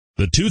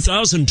The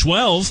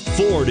 2012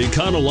 Ford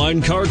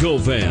Econoline cargo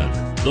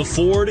van. The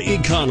Ford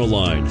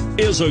Econoline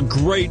is a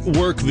great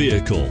work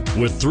vehicle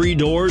with 3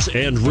 doors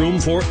and room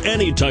for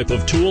any type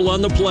of tool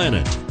on the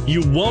planet.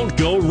 You won't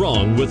go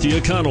wrong with the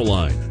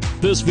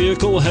Econoline. This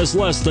vehicle has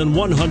less than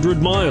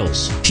 100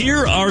 miles.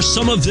 Here are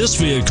some of this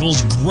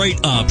vehicle's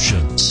great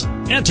options: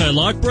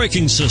 anti-lock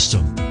braking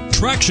system,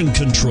 traction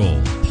control,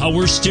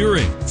 power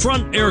steering,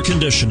 front air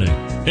conditioning,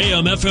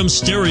 AM/FM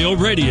stereo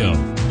radio,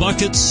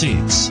 bucket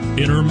seats,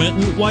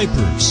 intermittent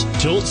wipers,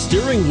 tilt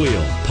steering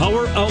wheel,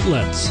 power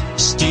outlets,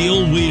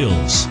 steel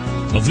wheels.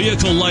 A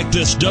vehicle like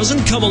this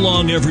doesn't come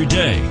along every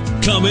day.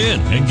 Come in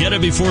and get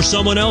it before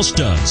someone else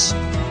does.